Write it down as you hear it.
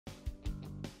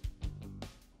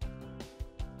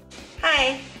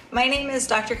Hi, my name is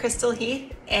Dr. Crystal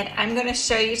Heath, and I'm going to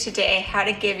show you today how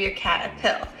to give your cat a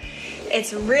pill.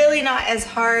 It's really not as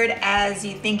hard as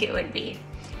you think it would be.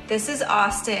 This is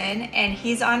Austin, and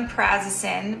he's on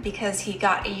prazosin because he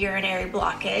got a urinary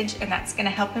blockage, and that's going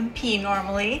to help him pee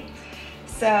normally.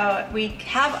 So we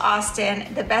have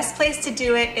Austin. The best place to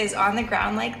do it is on the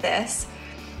ground like this,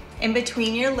 in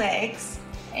between your legs,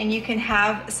 and you can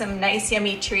have some nice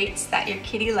yummy treats that your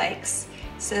kitty likes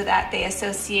so that they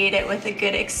associate it with a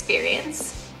good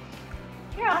experience.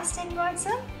 Here, Austin, you want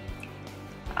some?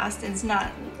 Austin's not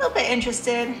a little bit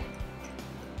interested.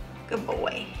 Good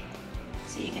boy.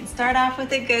 So you can start off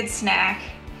with a good snack.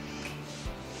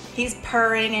 He's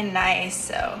purring and nice,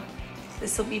 so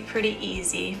this will be pretty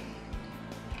easy.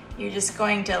 You're just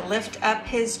going to lift up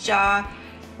his jaw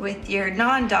with your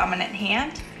non-dominant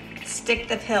hand, stick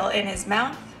the pill in his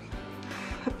mouth,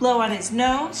 blow on his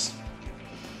nose,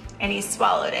 and he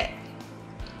swallowed it.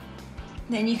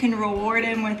 Then you can reward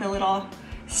him with a little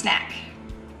snack.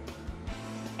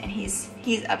 And he's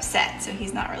upset, so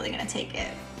he's not really gonna take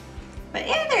it. But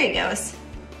yeah, there he goes.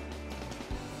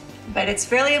 But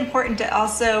it's really important to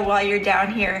also, while you're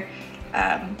down here,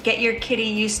 get your kitty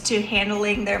used to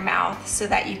handling their mouth so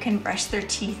that you can brush their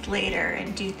teeth later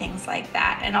and do things like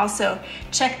that. And also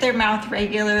check their mouth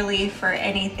regularly for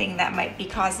anything that might be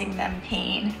causing them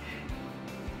pain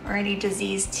or any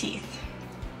diseased teeth.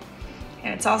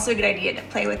 And it's also a good idea to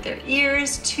play with their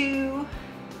ears too.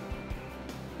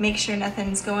 Make sure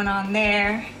nothing's going on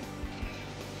there.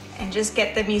 And just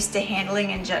get them used to handling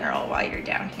in general while you're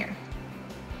down here.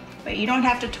 But you don't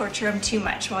have to torture them too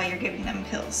much while you're giving them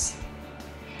pills.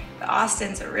 But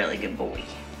Austin's a really good boy.